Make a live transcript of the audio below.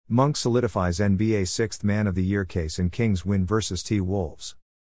Monk solidifies NBA Sixth Man of the Year case in Kings win vs T-Wolves.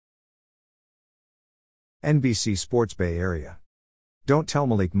 NBC Sports Bay Area. Don't tell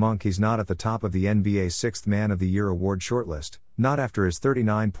Malik Monk he's not at the top of the NBA Sixth Man of the Year award shortlist, not after his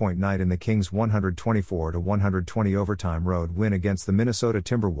 39-point night in the Kings' 124-120 overtime road win against the Minnesota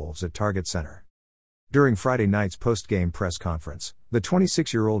Timberwolves at Target Center. During Friday night's post-game press conference, the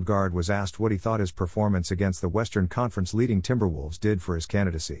 26-year-old guard was asked what he thought his performance against the Western Conference leading Timberwolves did for his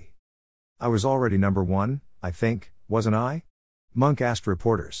candidacy. "I was already number one, I think, wasn't I?" Monk asked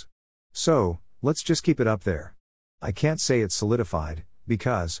reporters. "So, let's just keep it up there. I can't say it's solidified,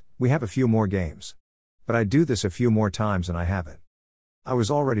 because we have a few more games. But I'd do this a few more times and I have it. I was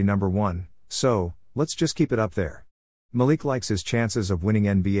already number one, so, let's just keep it up there." Malik likes his chances of winning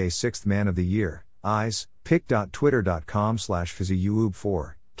NBA Sixth Man of the Year. Eyes,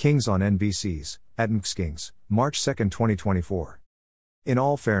 pic.twitter.com/FizzyUub4, Kings on NBC's, @MKings, March 2, 2024. In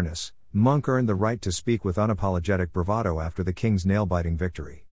all fairness, Monk earned the right to speak with unapologetic bravado after the Kings' nail-biting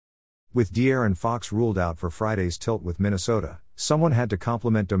victory. With De'Aaron Fox ruled out for Friday's tilt with Minnesota, someone had to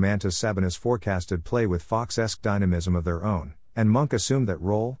compliment Domantas Sabonis' forecasted play with Fox-esque dynamism of their own, and Monk assumed that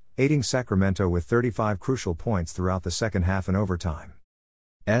role, aiding Sacramento with 35 crucial points throughout the second half and overtime.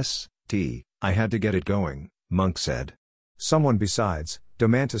 I had to get it going, Monk said. Someone besides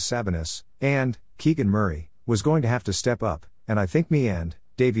Domantas Sabonis and Keegan Murray was going to have to step up, and I think me and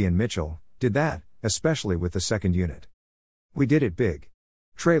Davion Mitchell did that, especially with the second unit. We did it big.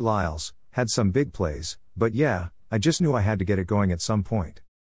 Trey Lyles had some big plays, but yeah, I just knew I had to get it going at some point.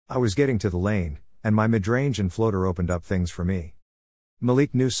 I was getting to the lane, and my mid-range and floater opened up things for me.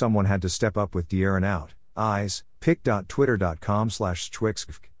 Malik knew someone had to step up with De'Aaron out. Eyes,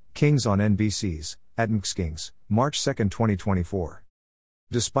 pic.twitter.com/Twix, Kings on NBC's, @MKings, March 2, 2024.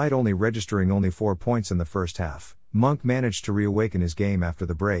 Despite only registering 4 points in the first half, Monk managed to reawaken his game after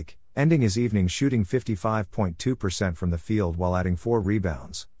the break, ending his evening shooting 55.2% from the field while adding 4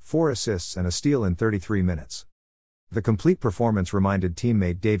 rebounds, 4 assists and a steal in 33 minutes. The complete performance reminded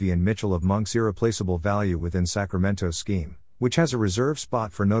teammate Davion Mitchell of Monk's irreplaceable value within Sacramento's scheme, which has a reserve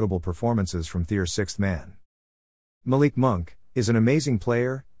spot for notable performances from their sixth man. "Malik Monk is an amazing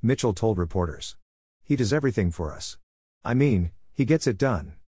player," Mitchell told reporters. "He does everything for us. I mean, he gets it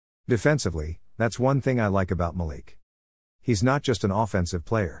done. Defensively, that's one thing I like about Malik. He's not just an offensive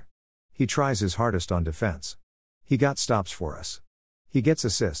player. He tries his hardest on defense. He got stops for us. He gets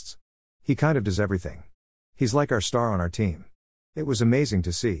assists. He kind of does everything. He's like our star on our team. It was amazing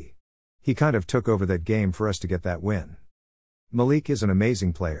to see. He kind of took over that game for us to get that win." Malik is an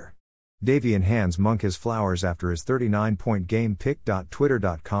amazing player. Davion hands Monk his flowers after his 39-point game.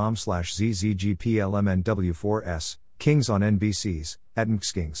 pic.twitter.com/ZZGPLMNW4S, Kings on NBC's,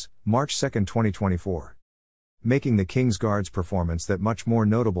 @MKings, March 2, 2024. Making the Kings guard's performance that much more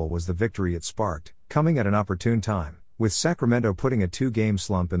notable was the victory it sparked, coming at an opportune time, with Sacramento putting a 2-game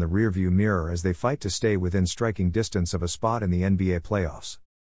slump in the rearview mirror as they fight to stay within striking distance of a spot in the NBA playoffs.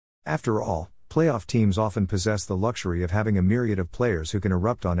 After all, playoff teams often possess the luxury of having a myriad of players who can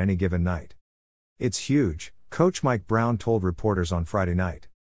erupt on any given night. "It's huge," Coach Mike Brown told reporters on Friday night.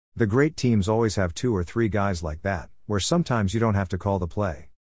 "The great teams always have 2 or 3 guys like that, where sometimes you don't have to call the play.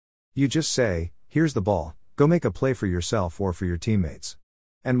 You just say, here's the ball, go make a play for yourself or for your teammates."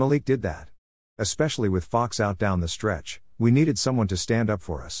 And Malik did that. Especially with Fox out down the stretch, we needed someone to stand up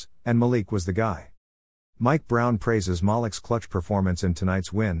for us, and Malik was the guy. Mike Brown praises Malik's clutch performance in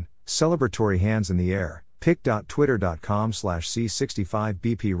tonight's win, celebratory hands in the air,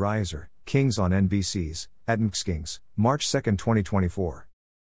 pic.twitter.com/C65BP Kings on NBC's, @MKings, March 2, 2024.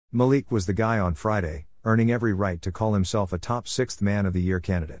 Malik was the guy on Friday, earning every right to call himself a top sixth man of the year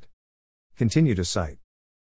candidate. Continue to cite.